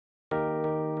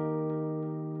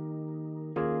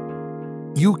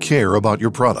You care about your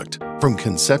product, from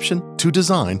conception to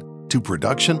design to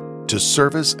production to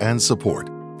service and support.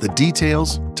 The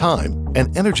details, time,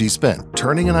 and energy spent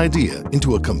turning an idea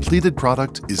into a completed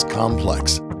product is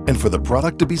complex. And for the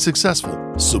product to be successful,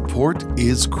 support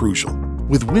is crucial.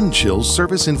 With Windchill's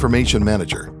Service Information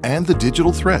Manager and the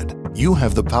digital thread, you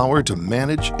have the power to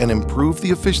manage and improve the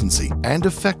efficiency and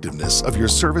effectiveness of your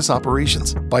service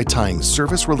operations by tying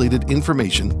service-related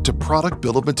information to product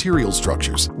bill of materials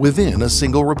structures within a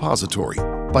single repository.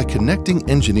 By connecting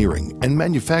engineering and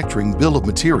manufacturing bill of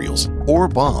materials, or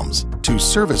BOMS, to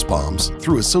service BOMS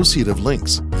through associative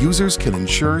links, users can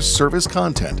ensure service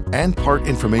content and part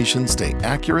information stay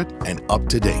accurate and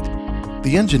up-to-date.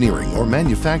 The engineering or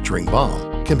manufacturing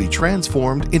BOM can be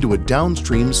transformed into a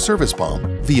downstream service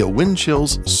BOM via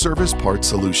Windchill's Service Part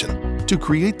Solution. To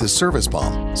create the Service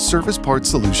BOM, Service Part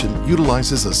Solution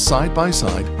utilizes a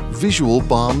side-by-side visual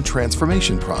BOM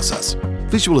transformation process.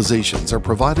 Visualizations are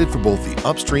provided for both the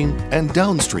upstream and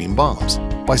downstream BOMs.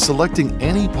 By selecting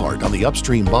any part on the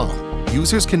upstream BOM,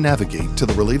 users can navigate to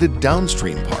the related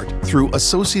downstream part through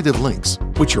associative links,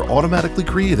 which are automatically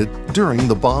created during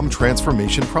the BOM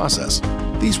transformation process.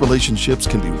 These relationships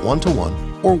can be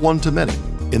one-to-one or one-to-many.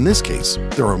 In this case,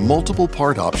 there are multiple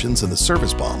part options in the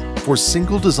service BOM for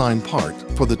single design part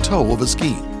for the toe of a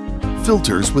ski.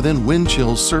 Filters within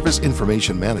Windchill's Service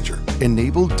Information Manager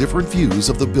enable different views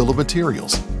of the bill of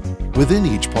materials. Within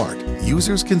each part,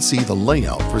 users can see the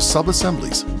layout for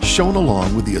sub-assemblies shown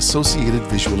along with the associated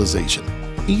visualization.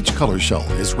 Each color shown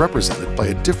is represented by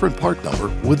a different part number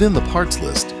within the parts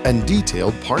list, and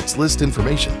detailed parts list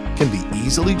information can be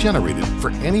easily generated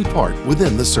for any part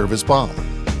within the service BOM.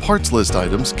 Parts list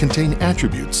items contain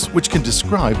attributes which can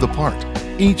describe the part.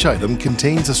 Each item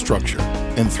contains a structure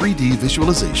and 3D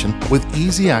visualization with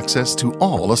easy access to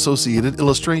all associated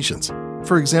illustrations.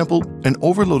 For example, an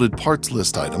overloaded parts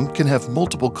list item can have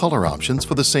multiple color options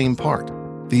for the same part.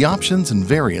 The options and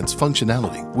variants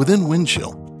functionality within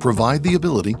Windchill provide the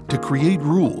ability to create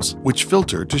rules which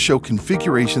filter to show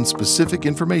configuration-specific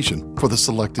information for the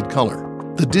selected color.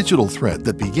 The digital thread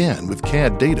that began with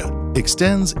CAD data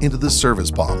extends into the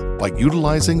service BOM by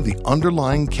utilizing the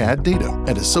underlying CAD data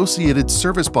and associated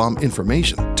service BOM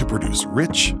information to produce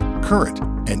rich, current,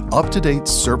 and up-to-date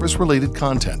service-related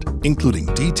content, including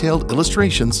detailed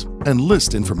illustrations and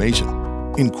list information.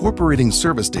 Incorporating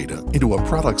service data into a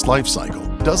product's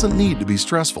lifecycle doesn't need to be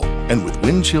stressful, and with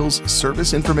Windchill's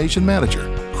Service Information Manager,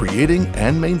 creating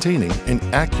and maintaining an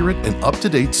accurate and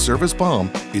up-to-date service BOM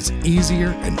is easier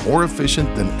and more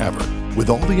efficient than ever. With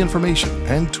all the information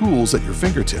and tools at your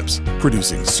fingertips,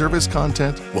 producing service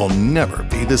content will never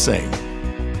be the same.